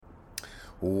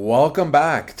Welcome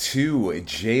back to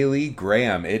J. Lee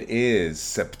Graham. It is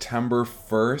September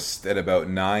 1st at about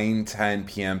 9:10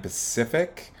 p.m.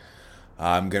 Pacific.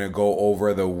 I'm going to go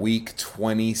over the week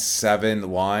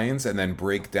 27 lines and then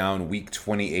break down week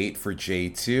 28 for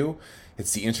J2.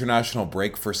 It's the international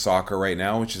break for soccer right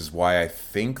now, which is why I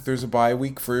think there's a bye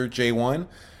week for J1.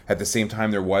 At the same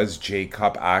time, there was J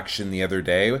Cup action the other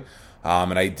day.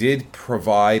 And I did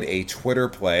provide a Twitter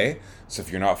play. So if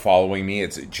you're not following me,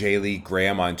 it's J. Lee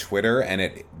Graham on Twitter. And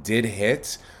it did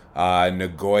hit.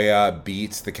 Nagoya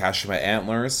beat the Kashima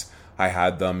Antlers. I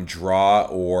had them draw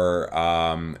or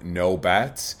no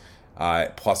bet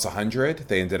plus 100.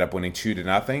 They ended up winning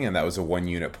 2-0, and that was a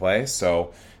 1-unit play.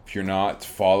 So if you're not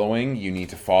following, you need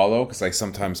to follow, because I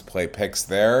sometimes play picks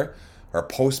there or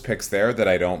post picks there that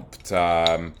I don't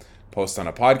post on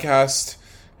a podcast.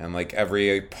 And like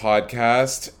every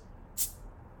podcast,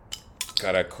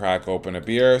 gotta crack open a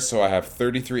beer. So I have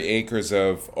 33 acres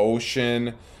of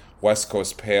Ocean West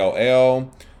Coast Pale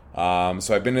Ale.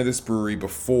 So I've been to this brewery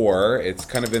before. It's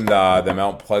kind of in the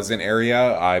Mount Pleasant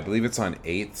area. I believe it's on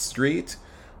 8th Street.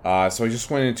 So I just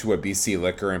went into a BC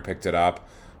Liquor and picked it up.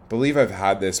 I believe I've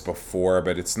had this before,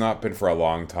 but it's not been for a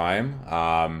long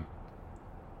time.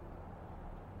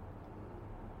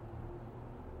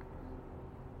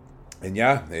 And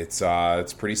yeah,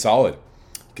 it's pretty solid.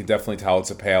 You can definitely tell it's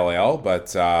a pale ale,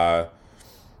 but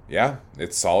yeah,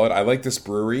 it's solid. I like this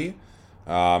brewery.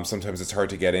 Sometimes it's hard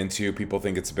to get into. People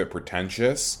think it's a bit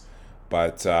pretentious,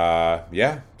 but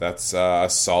yeah, that's a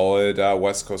solid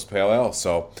West Coast pale ale.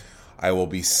 So I will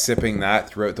be sipping that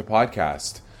throughout the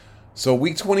podcast. So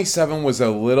week 27 was a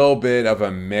little bit of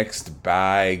a mixed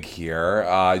bag here.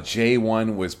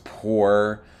 J1 was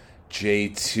poor.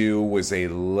 J2 was a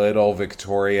little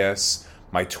victorious.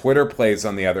 My Twitter plays,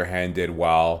 on the other hand, did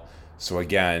well. So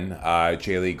again,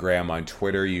 J. Lee Graham on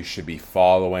Twitter, you should be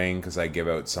following, because I give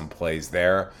out some plays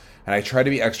there. And I try to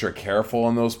be extra careful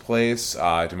on those plays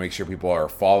to make sure people are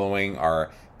following,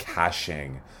 are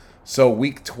cashing. So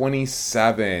week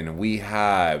 27, we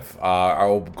have,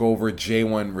 I'll go over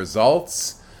J1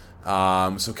 results.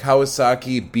 So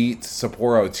Kawasaki beat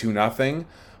Sapporo 2-0.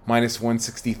 Minus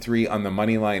 163 on the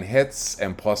money line hits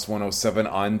and plus 107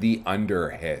 on the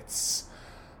under hits.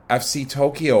 FC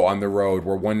Tokyo on the road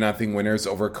were 1-0 winners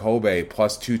over Kobe,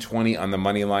 plus 220 on the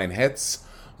money line hits,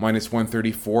 minus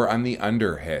 134 on the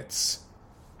under hits.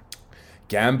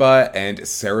 Gamba and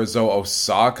Cerezo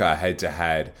Osaka head to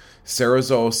head.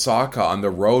 Cerezo Osaka on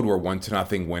the road were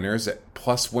 1-0 winners at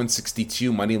plus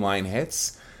 162 money line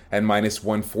hits and minus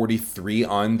 143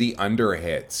 on the under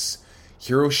hits.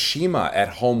 Hiroshima at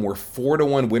home were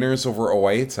 4-1 winners over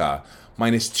Oita,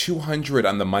 minus 200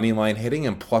 on the money line hitting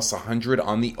and plus 100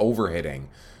 on the over hitting.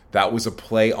 That was a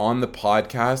play on the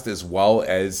podcast as well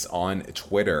as on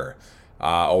Twitter.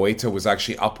 Oita was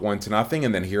actually up 1-0,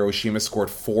 and then Hiroshima scored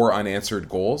 4 unanswered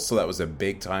goals, so that was a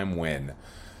big time win.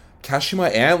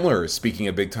 Kashima Antlers, speaking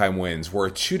of big time wins, were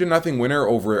a 2-0 winner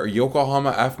over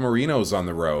Yokohama F. Marinos on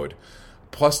the road.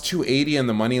 Plus 280 on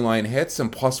the money line hits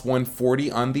and plus 140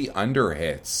 on the under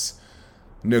hits.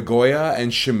 Nagoya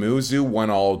and Shimizu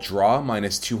 1-all draw,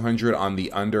 minus 200 on the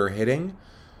under hitting.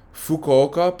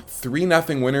 Fukuoka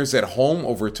 3-0 winners at home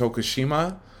over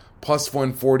Tokushima, plus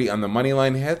 140 on the money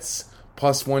line hits,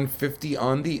 plus 150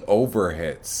 on the over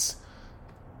hits.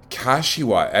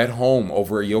 Kashiwa at home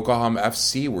over Yokohama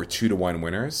FC were 2-1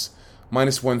 winners,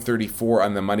 minus 134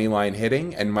 on the money line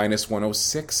hitting and minus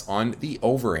 106 on the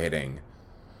over hitting.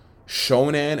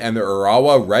 Shonan and the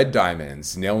Urawa Red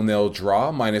Diamonds, 0-0 draw,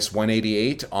 minus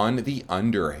 188 on the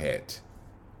under hit.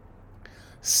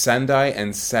 Sendai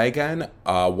and Sagan,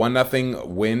 1-0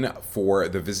 win for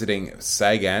the visiting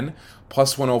Sagan,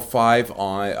 plus 105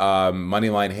 on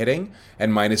moneyline hitting,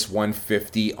 and minus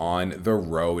 150 on the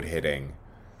road hitting.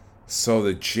 So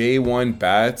the J1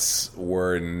 bets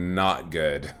were not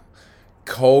good.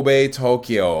 Kobe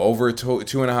Tokyo over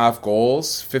 2.5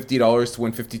 goals, $50 to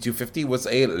win 52.50 was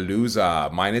a loser,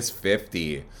 minus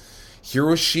 50.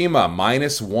 Hiroshima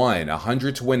minus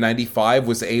 100 to win 95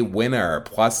 was a winner,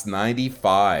 plus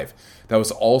 95. That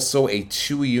was also a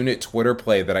 2-unit Twitter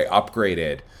play that I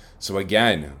upgraded. So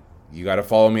again, you got to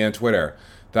follow me on Twitter.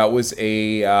 That was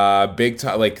a big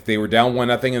time. Like, they were down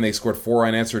 1-0 and they scored 4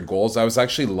 unanswered goals. I was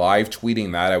actually live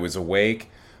tweeting that. I was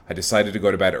awake. I decided to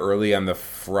go to bed early on the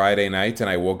Friday night, and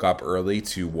I woke up early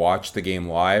to watch the game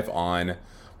live on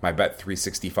my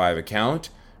Bet365 account,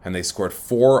 and they scored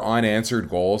 4 unanswered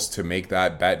goals to make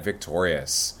that bet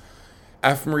victorious.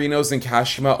 F. Marinos and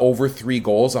Kashima over 3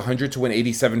 goals, 100 to win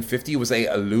 87.50 was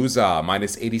a loser,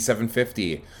 minus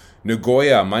 87.50.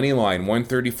 Nagoya moneyline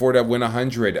 134 to win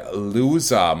 100,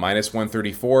 loser, minus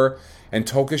 134. And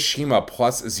Tokushima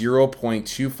plus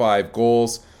 0.25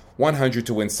 goals. 100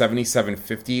 to win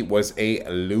 77.50 was a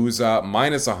loser.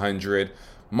 Minus 100.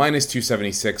 Minus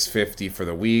 276.50 for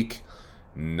the week.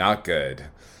 Not good.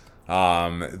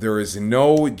 There is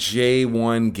no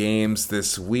J1 games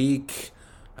this week.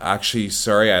 Actually,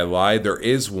 sorry, I lied. There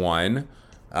is one.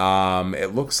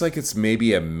 It looks like it's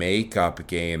maybe a makeup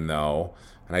game, though.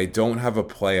 And I don't have a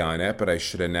play on it, but I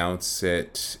should announce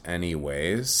it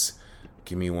anyways.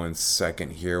 Give me 1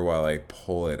 second here while I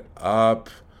pull it up.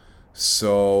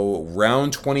 So,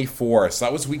 round 24. So,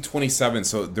 that was week 27.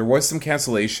 So, there was some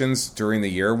cancellations during the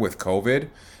year with COVID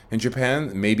in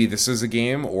Japan. Maybe this is a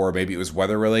game, or maybe it was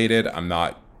weather-related. I'm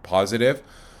not positive.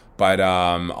 But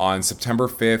on September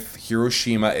 5th,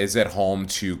 Hiroshima is at home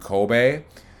to Kobe.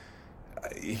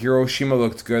 Hiroshima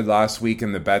looked good last week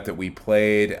in the bet that we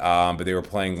played, but they were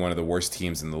playing one of the worst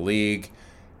teams in the league.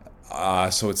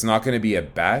 So it's not going to be a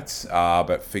bet,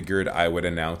 but figured I would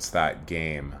announce that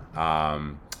game.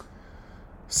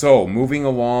 So moving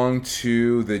along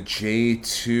to the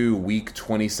J2 Week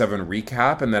 27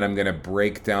 recap, and then I'm going to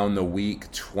break down the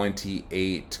Week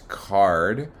 28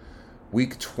 card.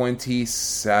 Week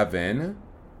 27,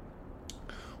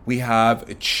 we have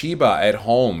Chiba at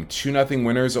home, 2-0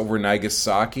 winners over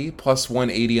Nagasaki, plus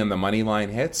 180 on the money line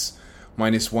hits,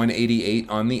 minus 188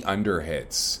 on the under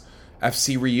hits.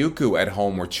 FC Ryukyu at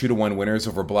home were 2-1 winners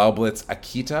over Blaublitz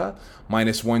Akita,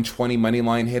 minus 120 money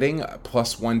line hitting,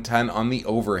 plus 110 on the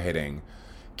over hitting.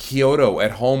 Kyoto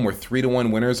at home were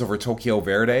 3-1 winners over Tokyo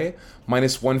Verde,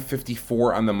 minus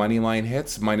 154 on the money line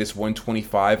hits, minus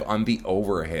 125 on the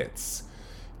over hits.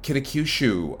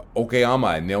 Kitakyushu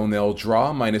Okayama 0-0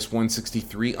 draw, minus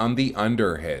 163 on the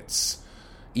under hits.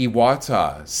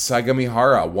 Iwata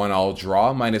Sagamihara 1-1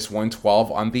 draw, minus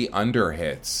 112 on the under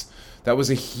hits. That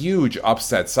was a huge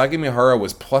upset. Sagamihara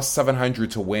was plus 700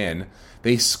 to win.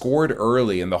 They scored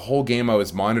early, and the whole game I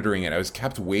was monitoring it. I was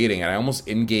kept waiting, and I almost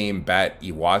in-game bet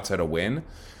Iwata to win.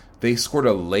 They scored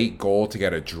a late goal to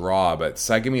get a draw, but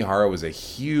Sagamihara was a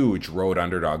huge road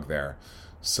underdog there.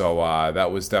 So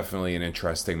that was definitely an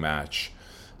interesting match.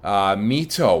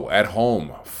 Mito at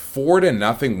home,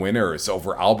 4-0 winners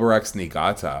over Albirex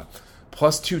Niigata.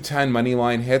 Plus 210 money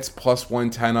line hits, plus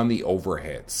 110 on the over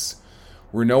hits.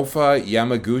 Renofa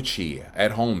Yamaguchi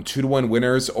at home, 2-1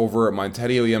 winners over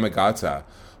Montedio Yamagata.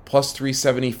 Plus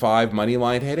 375 money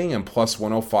line hitting and plus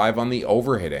 105 on the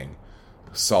over hitting.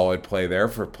 Solid play there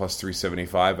for plus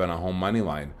 375 on a home money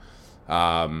line.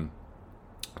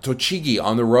 Tochigi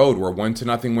on the road were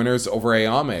 1-0 winners over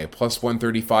Ayame, plus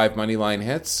 135 money line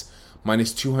hits,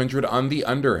 minus 200 on the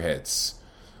under hits.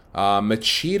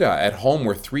 Machida at home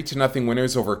were 3-0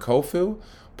 winners over Kofu,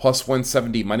 plus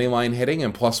 170 money line hitting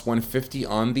and plus 150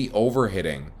 on the over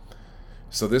hitting.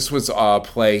 So this was a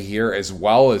play here as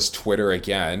well as Twitter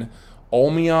again.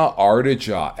 Omiya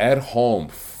Ardija at home,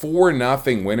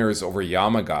 4-0 winners over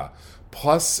Yamaga,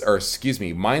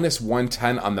 minus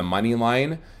 110 on the money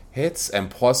line hits and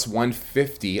plus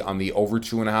 150 on the over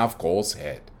 2.5 goals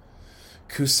hit.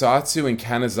 Kusatsu and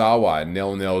Kanazawa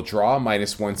 0-0 draw,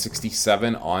 minus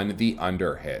 167 on the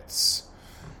under hits.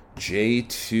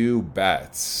 J2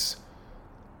 bets.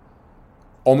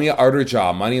 Omiya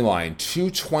Ardija moneyline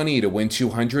 220 to win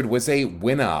 200 was a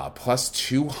winner, plus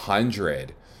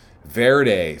 200.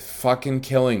 Verde fucking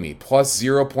killing me, plus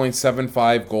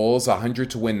 0.75 goals, 100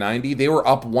 to win 90. They were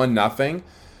up 1-0,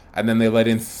 and then they let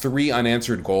in 3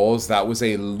 unanswered goals. That was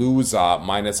a loser,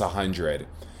 minus 100.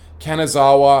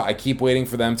 Kanazawa, I keep waiting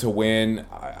for them to win.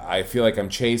 I feel like I'm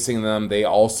chasing them. They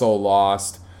also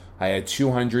lost. I had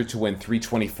 200 to win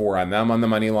 324 on them on the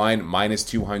money line, minus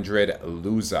 200,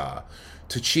 loser.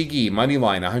 Tochigi, money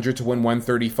line, 100 to win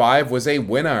 135 was a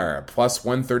winner, plus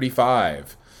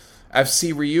 135.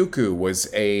 FC Ryukyu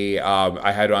was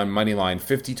I had on money line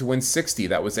 50 to win 60.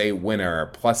 That was a winner,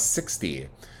 plus 60.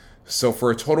 So for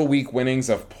a total week winnings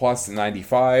of plus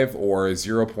 95 or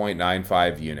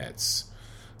 0.95 units.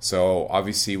 So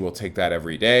obviously we'll take that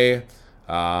every day,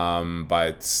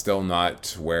 but still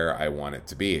not where I want it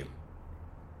to be.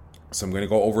 So I'm going to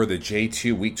go over the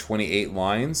J2 Week 28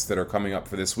 lines that are coming up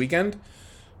for this weekend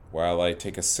while I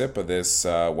take a sip of this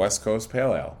West Coast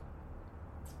Pale Ale.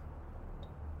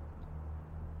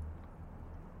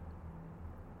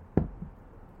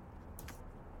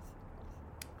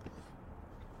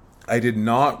 I did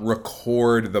not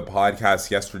record the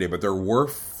podcast yesterday, but there were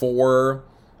 4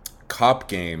 Cup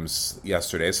games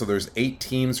yesterday, so there's 8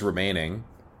 teams remaining.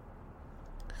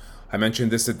 I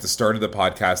mentioned this at the start of the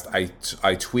podcast.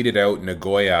 I tweeted out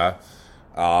Nagoya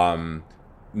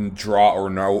draw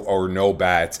or no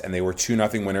bet, and they were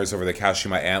 2-0 winners over the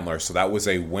Kashima Antlers, so that was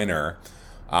a winner.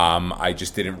 I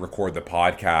just didn't record the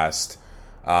podcast.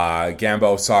 Gamba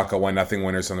Osaka 1-0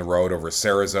 winners on the road over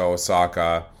Cerezo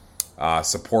Osaka.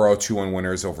 Sapporo 2-1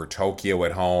 winners over Tokyo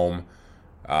at home.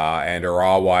 And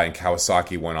Urawa and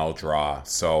Kawasaki 1-1 draw.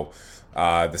 So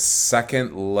the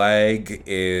second leg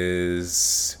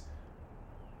is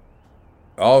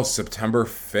September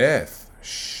 5th.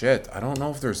 Shit, I don't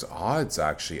know if there's odds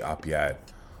actually up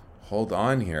yet. Hold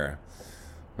on here.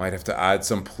 Might have to add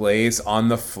some plays on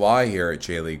the fly here at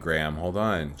J-League Graham. Hold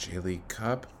on. J-League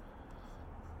Cup.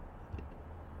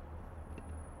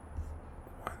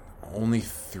 Only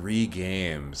 3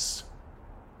 games.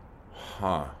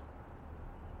 Huh.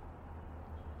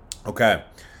 Okay.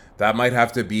 That might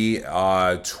have to be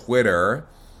Twitter.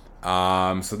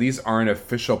 So these aren't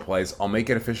official plays. I'll make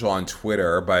it official on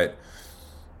Twitter, but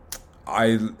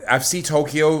FC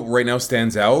Tokyo right now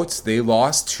stands out. They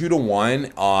lost 2-1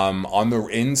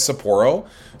 in Sapporo,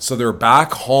 so they're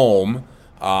back home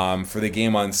for the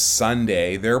game on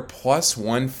Sunday. They're plus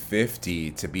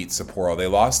 150 to beat Sapporo. They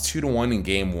lost 2-1 in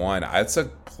game 1. That's a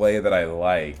play that I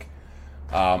like.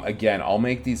 Again, I'll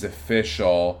make these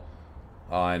official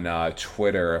on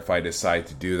Twitter if I decide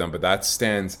to do them, but that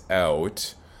stands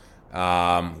out.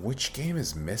 Which game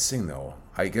is missing though?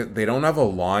 They don't have a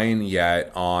line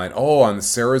yet on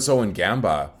Cerezo and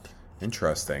Gamba.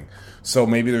 Interesting. So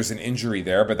maybe there's an injury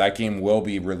there, but that game will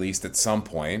be released at some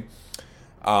point.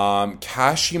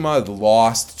 Kashima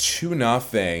lost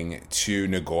 2-0 to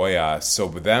Nagoya. So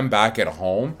with them back at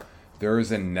home, there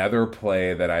is another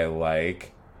play that I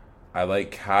like. I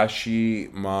like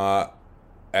Kashima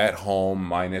at home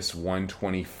minus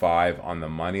 125 on the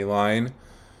money line.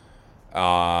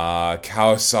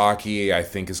 Kawasaki, I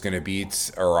think, is going to beat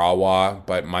Urawa,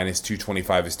 but minus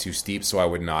 225 is too steep, so I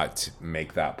would not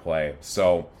make that play.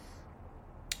 So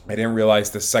I didn't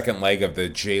realize the second leg of the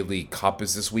J-League Cup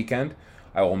is this weekend.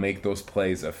 I will make those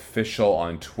plays official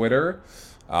on Twitter.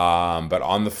 But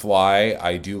on the fly,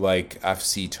 I do like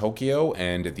FC Tokyo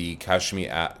and the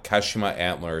Kashima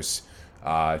Antlers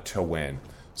to win.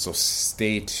 So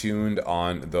stay tuned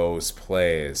on those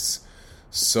plays.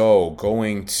 So,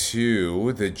 going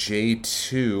to the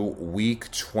J2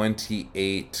 Week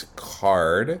 28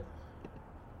 card.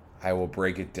 I will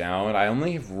break it down. I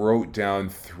only wrote down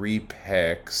 3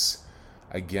 picks.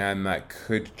 Again, that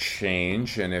could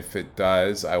change, and if it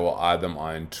does, I will add them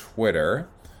on Twitter.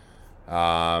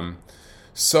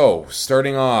 So,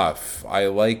 starting off, I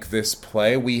like this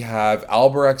play. We have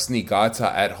Albirex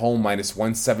Niigata at home, minus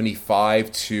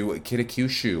 175 to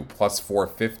Kitakyushu, plus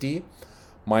 450.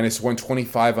 Minus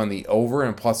 125 on the over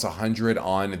and plus 100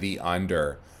 on the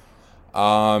under.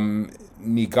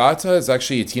 Niigata is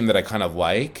actually a team that I kind of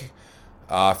like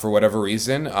for whatever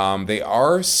reason. They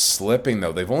are slipping,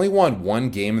 though. They've only won 1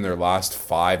 game in their last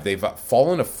 5. They've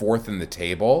fallen to 4th in the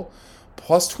table.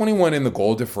 Plus 21 in the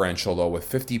goal differential, though, with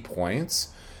 50 points.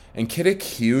 And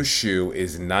Kitakyushu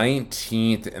is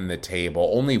 19th in the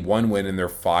table. Only 1 win in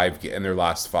their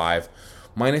last 5.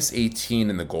 Minus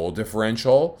 18 in the goal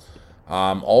differential.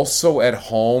 Also at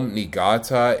home,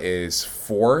 Niigata is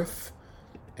 4th,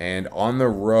 and on the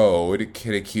road,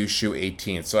 Kitakyushu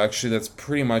 18th. So actually, that's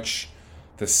pretty much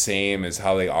the same as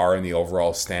how they are in the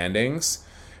overall standings.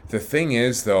 The thing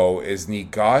is, though, is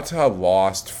Niigata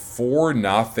lost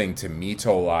 4-0 to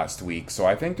Mito last week, so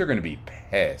I think they're going to be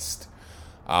pissed.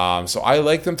 So I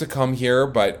like them to come here,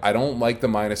 but I don't like the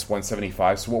minus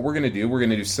 175. So what we're going to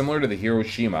do similar to the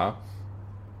Hiroshima.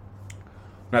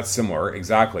 Not similar,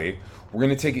 exactly. We're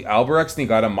going to take Albirex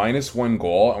Niigata minus 1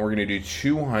 goal, and we're going to do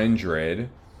 200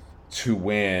 to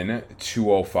win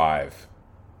 205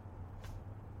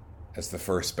 as the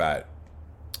first bet.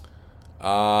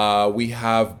 We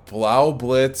have Blau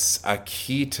Blitz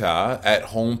Akita at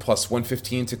home, plus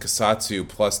 115 to Kasatsu,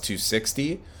 plus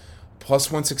 260.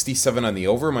 Plus 167 on the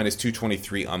over, minus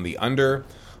 223 on the under.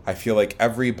 I feel like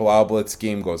every Blau Blitz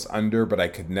game goes under, but I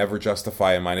could never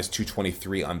justify a minus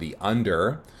 223 on the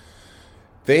under.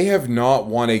 They have not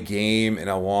won a game in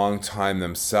a long time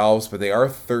themselves, but they are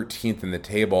 13th in the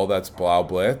table. That's Blau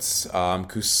Blitz.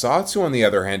 Kusatsu, on the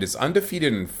other hand, is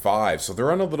undefeated in 5, so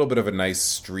they're on a little bit of a nice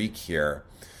streak here.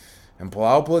 And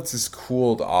Blau Blitz is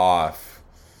cooled off.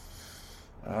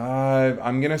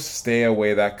 I'm going to stay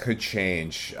away. That could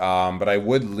change. But I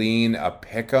would lean a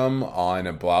pick'em on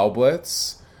a Blau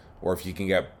Blitz, or if you can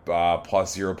get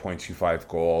plus 0.25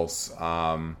 goals.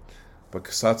 But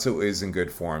Kusatsu is in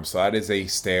good form, so that is a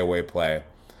stay-away play.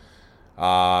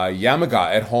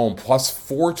 Yamaga at home, plus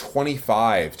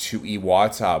 425 to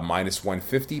Iwata, minus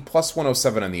 150, plus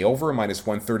 107 on the over, minus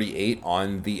 138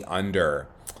 on the under.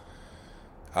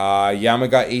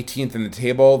 Yamaga 18th in the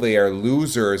table. They are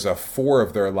losers of 4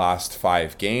 of their last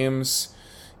 5 games.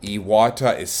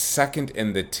 Iwata is second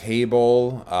in the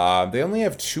table. They only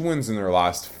have 2 wins in their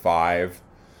last 5.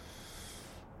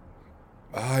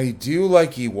 I do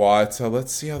like Iwata.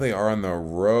 Let's see how they are on the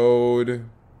road.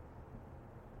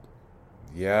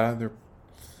 Yeah, they're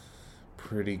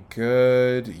pretty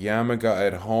good. Yamaga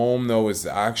at home, though, is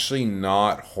actually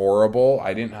not horrible.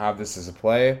 I didn't have this as a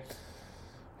play.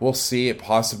 We'll see. It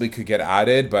possibly could get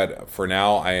added, but for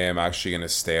now, I am actually going to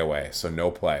stay away. So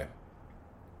no play.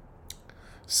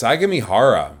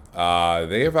 Sagamihara.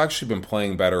 They have actually been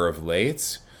playing better of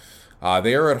late.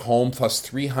 They are at home plus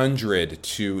 300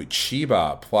 to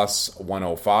Chiba plus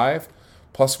 105.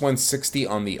 Plus 160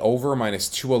 on the over, minus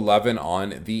 211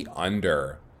 on the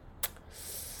under.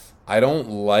 I don't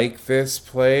like this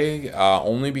play,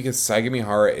 only because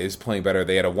Sagamihara is playing better.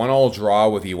 They had a 1-1 draw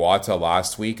with Iwata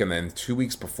last week, and then 2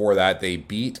 weeks before that, they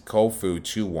beat Kofu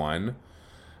 2-1.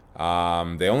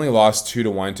 They only lost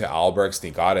 2-1 to Albrechts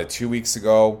Niigata 2 weeks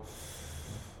ago.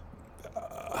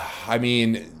 I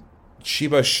mean,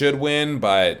 Chiba should win,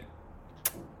 but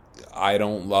I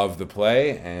don't love the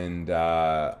play, and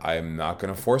I'm not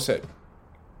going to force it.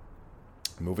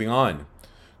 Moving on.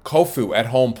 Kofu at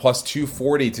home plus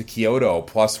 240 to Kyoto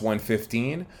plus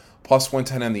 115. Plus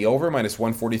 110 on the over, minus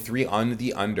 143 on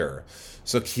the under.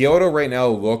 So Kyoto right now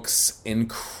looks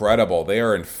incredible. They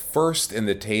are in first in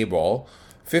the table.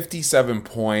 57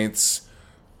 points,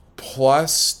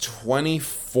 plus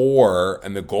 24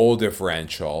 in the goal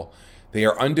differential. They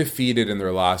are undefeated in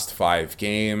their last 5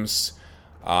 games.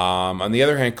 On the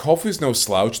other hand, Kofu's no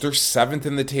slouch. They're 7th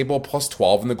in the table, plus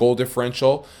 12 in the goal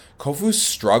differential. Kofu's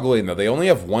struggling, though. They only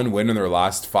have 1 win in their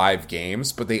last 5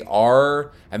 games, but they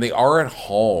are at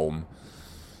home.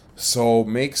 So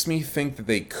makes me think that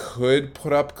they could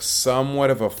put up somewhat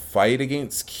of a fight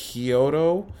against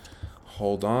Kyoto.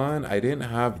 Hold on. I didn't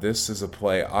have this as a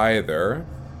play either.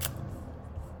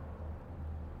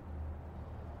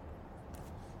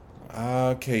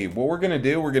 Okay, what we're going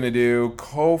to do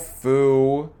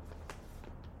Kofu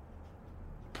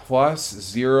plus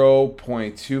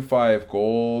 0.25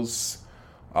 goals.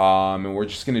 And we're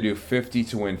just going to do 50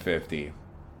 to win 50.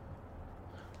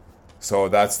 So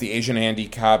that's the Asian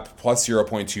handicap plus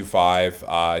 0.25.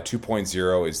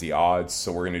 2.0 is the odds.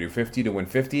 So we're going to do 50 to win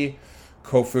 50.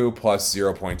 Kofu plus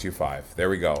 0.25. There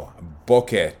we go.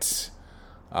 Book it.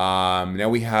 Now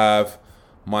we have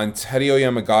Monterio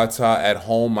Yamagata at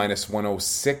home minus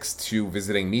 106 to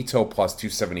visiting Mito plus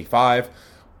 275.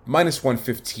 Minus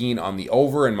 115 on the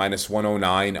over and minus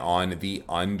 109 on the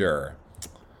under.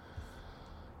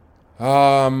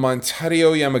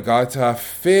 Monterio Yamagata,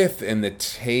 5th in the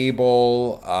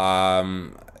table.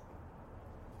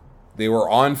 They were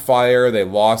on fire. They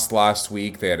lost last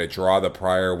week. They had a draw the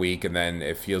prior week, and then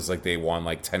it feels like they won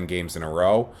like 10 games in a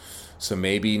row. So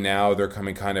maybe now they're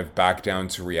coming kind of back down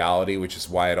to reality, which is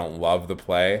why I don't love the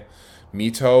play.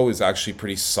 Mito is actually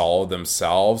pretty solid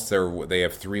themselves. They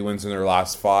have 3 wins in their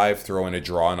last 5, throw in a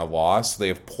draw and a loss. They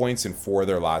have points in 4 of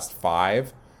their last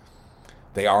 5.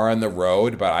 They are on the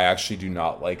road, but I actually do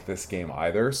not like this game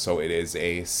either, so it is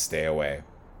a stay away.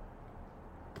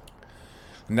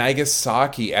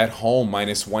 Nagasaki at home,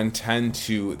 minus 110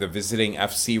 to the visiting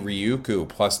FC Ryukyu,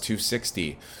 plus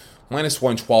 260. Minus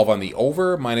 112 on the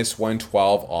over, minus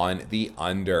 112 on the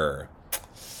under.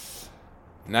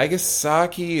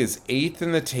 Nagasaki is 8th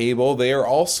in the table. They are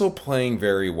also playing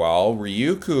very well.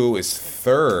 Ryukyu is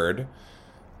 3rd.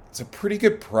 It's a pretty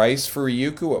good price for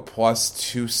Ryukyu at plus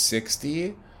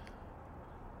 260.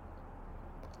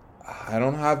 I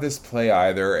don't have this play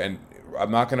either, and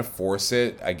I'm not going to force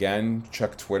it. Again,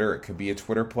 check Twitter. It could be a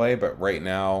Twitter play, but right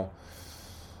now,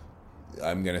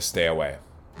 I'm going to stay away.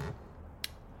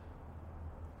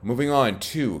 Moving on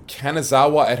to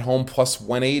Kanazawa at home plus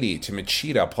 180 to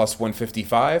Machida plus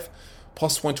 155.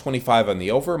 Plus 125 on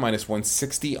the over, minus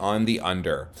 160 on the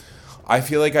under. I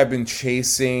feel like I've been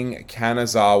chasing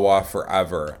Kanazawa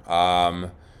forever. I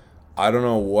don't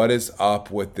know what is up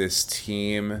with this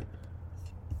team.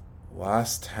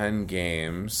 Last 10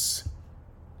 games.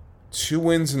 2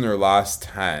 wins in their last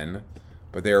 10.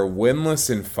 But they are winless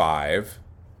in 5.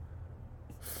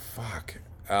 Fuck.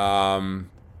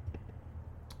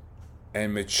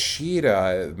 And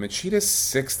Machida's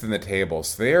 6th in the table.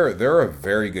 So they're a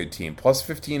very good team. Plus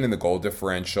 15 in the goal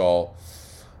differential.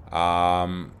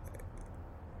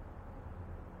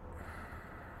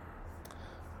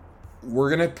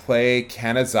 We're going to play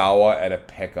Kanazawa at a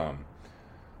pick'em.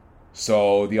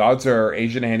 So the odds are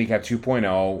Asian Handicap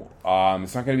 2.0.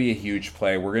 It's not going to be a huge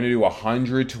play. We're going to do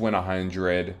 100 to win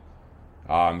 100.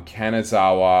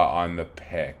 Kanazawa on the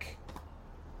pick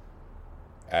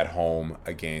at home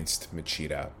against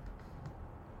Machida.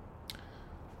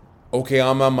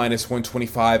 Okayama minus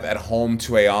 125 at home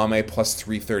to Ayame plus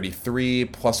 333,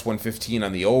 plus 115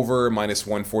 on the over, minus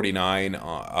 149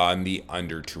 on the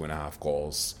under 2.5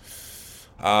 goals.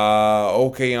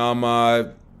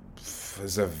 Okayama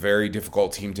is a very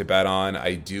difficult team to bet on.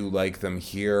 I do like them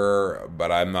here, but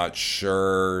I'm not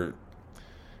sure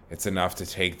it's enough to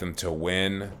take them to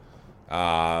win.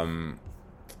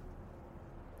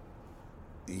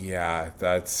 Yeah,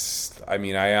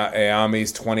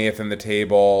 Ayame's 20th in the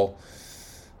table,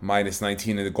 minus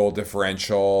 19 in the goal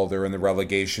differential. They're in the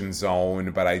relegation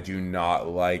zone, but I do not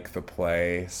like the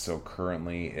play. So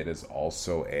currently it is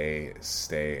also a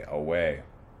stay away.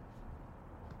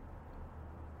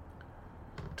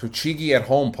 Tochigi at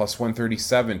home, plus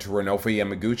 137 to Renofa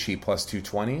Yamaguchi, plus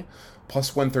 220.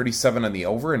 Plus 137 on the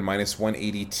over and minus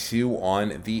 182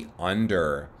 on the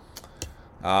under.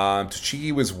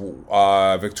 Tochigi was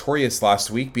victorious last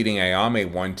week, beating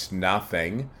Ayame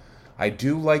 1-0. I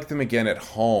do like them again at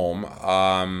home,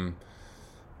 but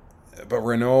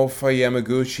Renofa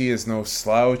Yamaguchi is no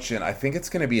slouch, and I think it's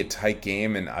going to be a tight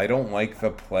game, and I don't like the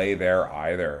play there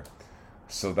either.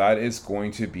 So that is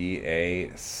going to be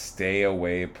a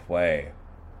stay-away play.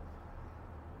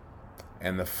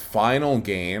 And the final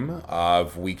game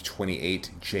of Week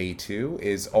 28 J2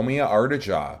 is Omiya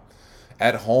Ardija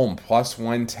at home, plus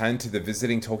 110 to the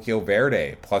visiting Tokyo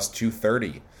Verde, plus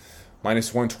 230.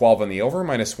 Minus 112 on the over,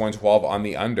 minus 112 on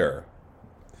the under.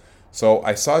 So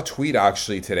I saw a tweet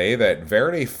actually today that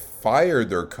Verde fired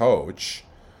their coach.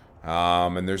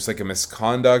 And there's like a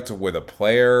misconduct with a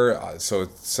player. So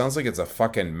it sounds like it's a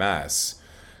fucking mess.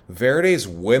 Verde's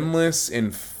winless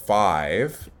in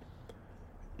 5.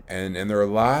 And in their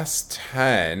last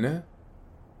 10...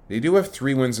 They do have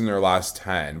 3 wins in their last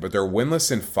 10, but they're winless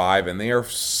in 5, and they are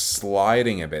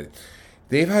sliding a bit.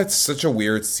 They've had such a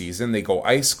weird season. They go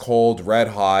ice cold, red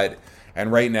hot,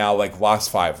 and right now, like, last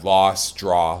 5, loss,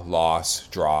 draw,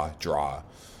 draw.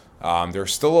 They're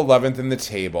still 11th in the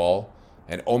table,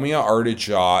 and Omiya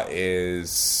Ardija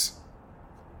is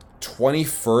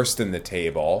 21st in the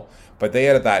table, but they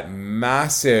had that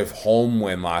massive home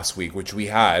win last week, which we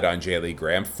had on J. Lee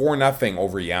Graham, 4-0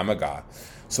 over Yamaga.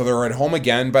 So they're at home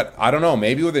again, but I don't know.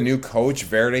 Maybe with a new coach,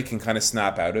 Verde can kind of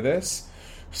snap out of this.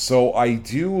 So I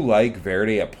do like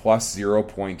Verde at plus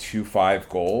 0.25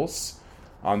 goals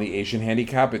on the Asian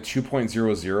handicap. At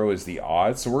 2.00 is the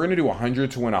odds. So we're going to do 100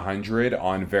 to win 100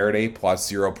 on Verde plus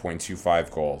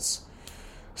 0.25 goals.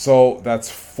 So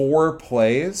that's 4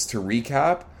 plays to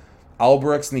recap.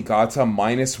 Albirex Niigata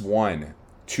minus 1,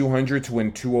 200 to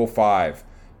win 205.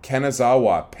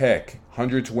 Kanazawa pick,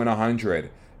 100 to win 100.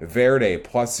 Verde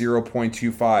plus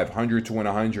 0.25, 100 to win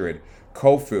 100.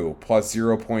 Kofu plus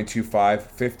 0.25,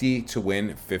 50 to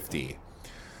win 50.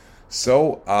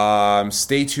 So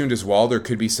stay tuned as well. There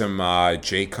could be some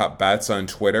J-Cup bets on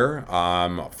Twitter.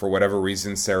 For whatever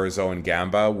reason, Cerezo and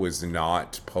Gamba was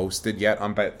not posted yet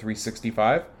on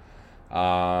Bet365.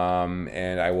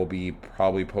 And I will be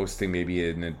probably posting maybe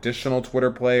an additional Twitter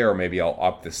play, or maybe I'll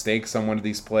up the stakes on one of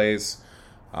these plays.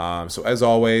 So as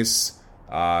always...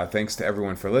 thanks to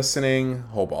everyone for listening.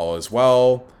 Hope all is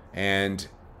well, and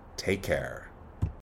take care.